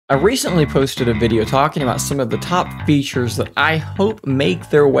I recently posted a video talking about some of the top features that I hope make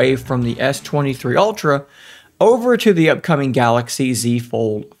their way from the S23 Ultra over to the upcoming Galaxy Z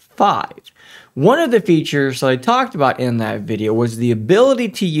Fold 5. One of the features that I talked about in that video was the ability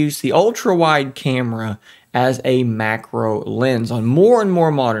to use the ultra-wide camera as a macro lens on more and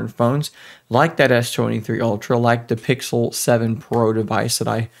more modern phones like that S23 Ultra, like the Pixel 7 Pro device that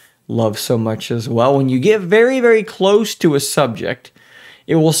I love so much as well. When you get very, very close to a subject,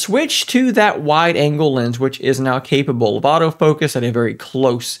 it will switch to that wide angle lens, which is now capable of autofocus at a very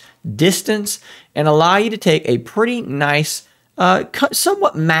close distance and allow you to take a pretty nice,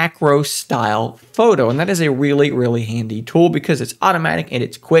 somewhat macro style photo. And that is a really, really handy tool because it's automatic and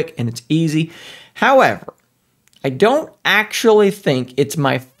it's quick and it's easy. However, I don't actually think it's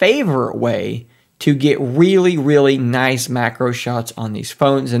my favorite way to get really, really nice macro shots on these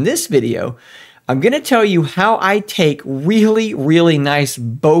phones. In this video, I'm going to tell you how I take really, really nice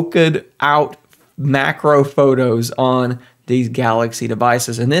bokeh'd out macro photos on these Galaxy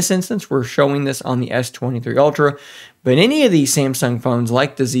devices. In this instance, we're showing this on the S23 Ultra, but any of these Samsung phones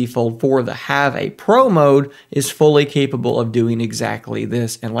like the Z Fold 4 that have a Pro mode is fully capable of doing exactly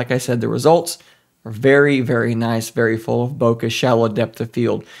this. And like I said, the results are very, very nice, very full of bokeh, shallow depth of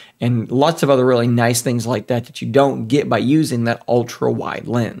field, and lots of other really nice things like that that you don't get by using that ultra-wide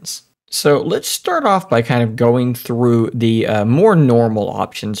lens. So let's start off by kind of going through the more normal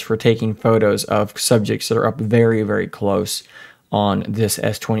options for taking photos of subjects that are up very, very close on this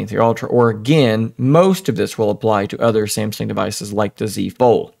S23 Ultra, or again, most of this will apply to other Samsung devices like the Z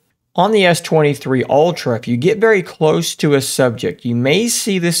Fold. On the S23 Ultra, if you get very close to a subject, you may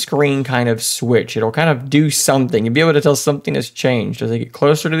see the screen kind of switch. It'll kind of do something. You'll be able to tell something has changed. As I get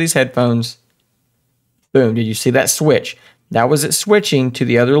closer to these headphones, boom, did you see that switch? That was it switching to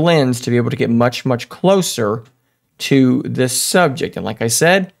the other lens to be able to get much, much closer to this subject. And like I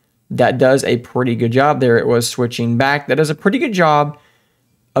said, that does a pretty good job there. It was switching back. That does a pretty good job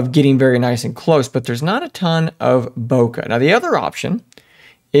of getting very nice and close, but there's not a ton of bokeh. Now, the other option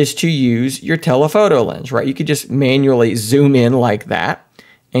is to use your telephoto lens, right? You could just manually zoom in like that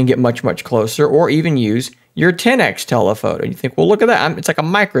and get much, much closer, or even use your 10x telephoto. You think, well, look at that. It's like a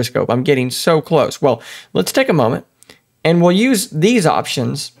microscope. I'm getting so close. Well, let's take a moment and we'll use these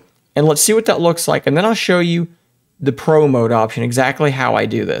options and let's see what that looks like. And then I'll show you the Pro mode option, exactly how I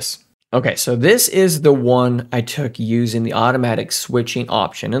do this. Okay, so this is the one I took using the automatic switching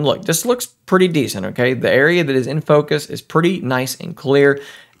option. And look, this looks pretty decent, okay? The area that is in focus is pretty nice and clear,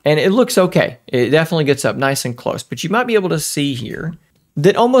 and it looks okay. It definitely gets up nice and close, but you might be able to see here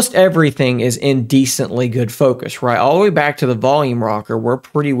that almost everything is in decently good focus, right? All the way back to the volume rocker, we're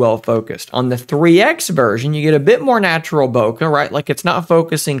pretty well focused. On the 3X version, you get a bit more natural bokeh, right? Like it's not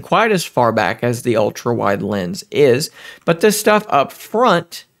focusing quite as far back as the ultra-wide lens is, but the stuff up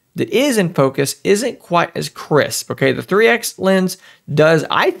front that is in focus isn't quite as crisp, okay? The 3X lens does,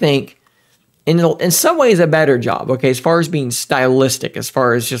 I think, in some ways a better job, okay? As far as being stylistic, as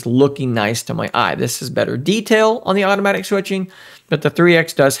far as just looking nice to my eye. This is better detail on the automatic switching, but the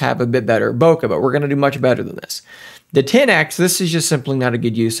 3X does have a bit better bokeh, but we're gonna do much better than this. The 10X, this is just simply not a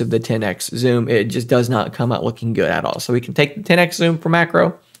good use of the 10X zoom. It just does not come out looking good at all. So we can take the 10X zoom for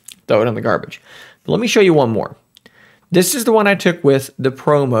macro, throw it in the garbage. But let me show you one more. This is the one I took with the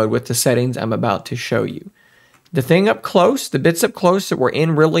Pro mode with the settings I'm about to show you. The thing up close, the bits up close that were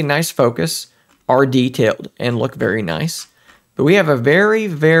in really nice focus are detailed and look very nice. But we have a very,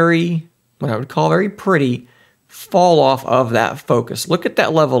 very, what I would call very pretty fall off of that focus. Look at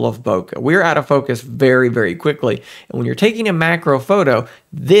that level of bokeh. We're out of focus very, very quickly. And when you're taking a macro photo,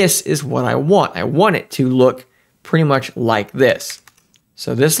 this is what I want. I want it to look pretty much like this.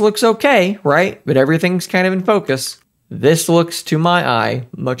 So this looks okay, right? But everything's kind of in focus. This looks, to my eye,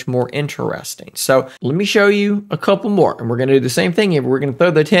 much more interesting. So let me show you a couple more, and we're going to do the same thing here. We're going to throw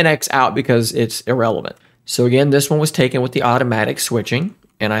the 10X out because it's irrelevant. So again, this one was taken with the automatic switching,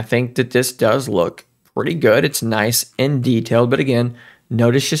 and I think that this does look pretty good. It's nice and detailed, but again,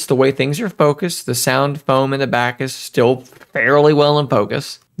 notice just the way things are focused. The sound foam in the back is still fairly well in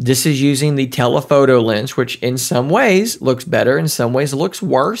focus. This is using the telephoto lens, which in some ways looks better, in some ways looks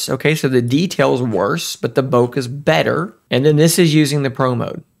worse. Okay, so the detail's worse, but the bokeh is better. And then this is using the Pro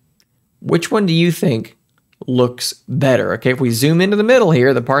mode. Which one do you think looks better? Okay, if we zoom into the middle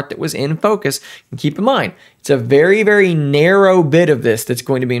here, the part that was in focus, and keep in mind, it's a very, very narrow bit of this that's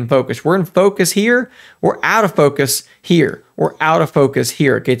going to be in focus. We're in focus here, we're out of focus here, we're out of focus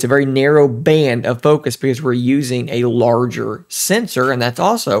here. Okay, it's a very narrow band of focus because we're using a larger sensor, and that's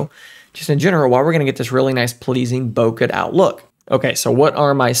also, just in general, why we're gonna get this really nice, pleasing bokeh out look. Okay, so what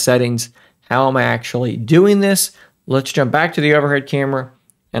are my settings? How am I actually doing this? Let's jump back to the overhead camera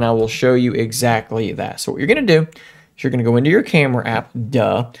and I will show you exactly that. So what you're going to do is you're going to go into your camera app,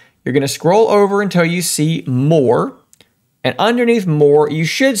 duh. You're going to scroll over until you see More, and underneath More, you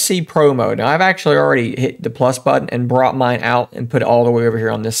should see Pro Mode. Now, I've actually already hit the plus button and brought mine out and put it all the way over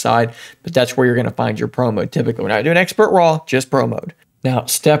here on this side, but that's where you're going to find your Pro Mode. Typically, we're not doing Expert RAW, just Pro Mode. Now,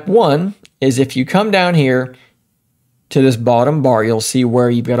 step one is if you come down here to this bottom bar, you'll see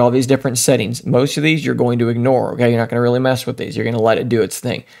where you've got all these different settings. Most of these you're going to ignore, okay? You're not going to really mess with these. You're going to let it do its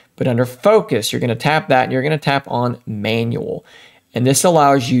thing. But under Focus, you're going to tap that, and you're going to tap on Manual. And this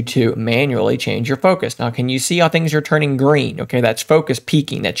allows you to manually change your focus. Now, can you see how things are turning green? Okay, that's focus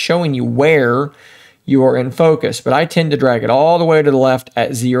peaking. That's showing you where you are in focus. But I tend to drag it all the way to the left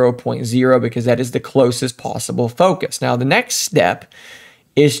at 0.0 because that is the closest possible focus. Now, the next step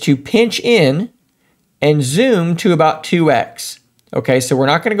is to pinch in and zoom to about 2x. Okay, so we're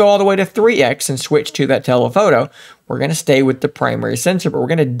not going to go all the way to 3x and switch to that telephoto. We're going to stay with the primary sensor, but we're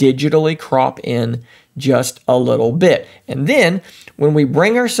going to digitally crop in just a little bit. And then when we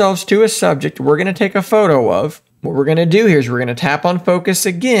bring ourselves to a subject we're going to take a photo of, what we're going to do here is we're going to tap on focus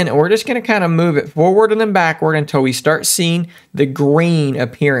again, and we're just going to kind of move it forward and then backward until we start seeing the green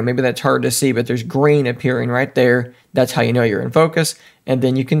appearing. Maybe that's hard to see, but there's green appearing right there. That's how you know you're in focus, and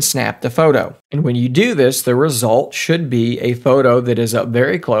then you can snap the photo. And when you do this, the result should be a photo that is up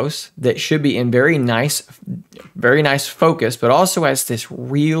very close, that should be in very nice focus, but also has this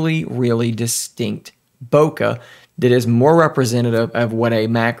really, really distinct bokeh that is more representative of what a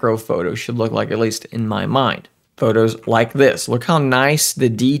macro photo should look like, at least in my mind. Photos like this. Look how nice the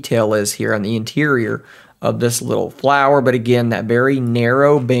detail is here on the interior of this little flower. But again, that very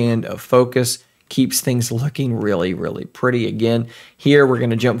narrow band of focus keeps things looking really, really pretty. Again, here we're going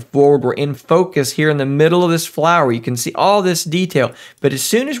to jump forward. We're in focus here in the middle of this flower. You can see all this detail. But as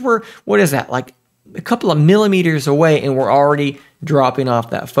soon as we're, what is that, like a couple of millimeters away, and we're already dropping off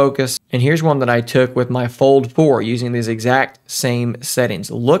that focus. And here's one that I took with my Fold 4 using these exact same settings.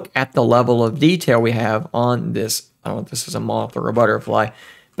 Look at the level of detail we have on this. I don't know if this is a moth or a butterfly,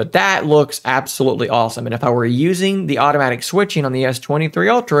 but that looks absolutely awesome. And if I were using the automatic switching on the S23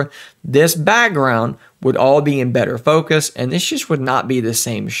 Ultra, this background would all be in better focus, and this just would not be the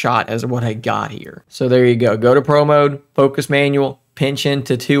same shot as what I got here. So there you go. Go to Pro Mode, Focus Manual, pinch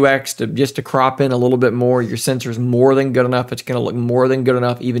into 2x just to crop in a little bit more. Your sensor is more than good enough. It's going to look more than good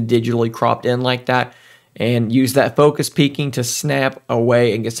enough, even digitally cropped in like that. And use that focus peaking to snap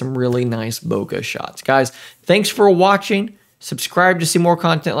away and get some really nice bokeh shots. Guys, thanks for watching. Subscribe to see more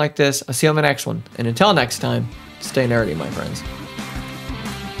content like this. I'll see you on the next one. And until next time, stay nerdy, my friends.